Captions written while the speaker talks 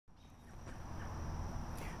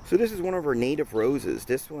So this is one of our native roses.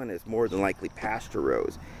 This one is more than likely pasture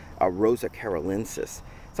rose, Rosa carolensis.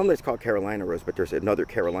 Sometimes called Carolina rose, but there's another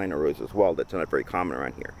Carolina rose as well that's not very common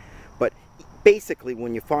around here. But basically,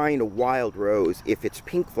 when you find a wild rose, if it's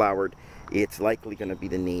pink flowered, it's likely going to be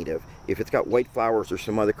the native. If it's got white flowers or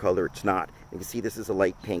some other color, it's not. You can see this is a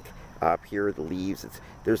light pink. Up here, the leaves.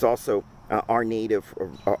 There's also our native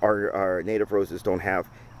roses don't have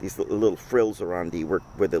these little frills around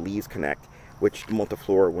where the leaves connect, which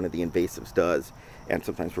multiflora, one of the invasives, does, and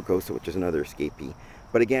sometimes rugosa, which is another escapee.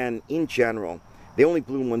 But again, in general, they only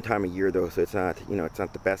bloom one time a year, though, so it's not, it's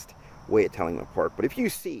not the best way of telling them apart. But if you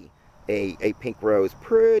see a pink rose,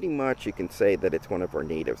 pretty much you can say that it's one of our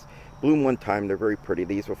natives. Bloom one time, they're very pretty.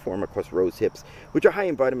 These will form, of course, rose hips, which are high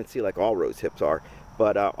in vitamin C, like all rose hips are,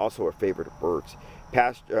 but also a favorite of birds.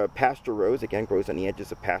 Pasture rose, again, grows on the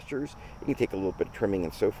edges of pastures. You can take a little bit of trimming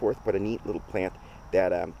and so forth, but a neat little plant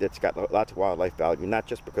that that's got lots of wildlife value, not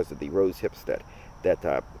just because of the rose hips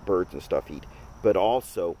that birds and stuff eat, but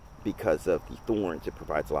also because of the thorns. It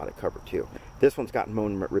provides a lot of cover too. This one's gotten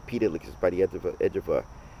mown repeatedly because it's by the edge of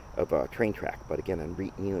a train track. But again, a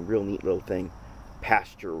real neat little thing.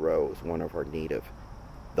 Pasture rose, one of our native,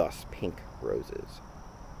 thus pink roses.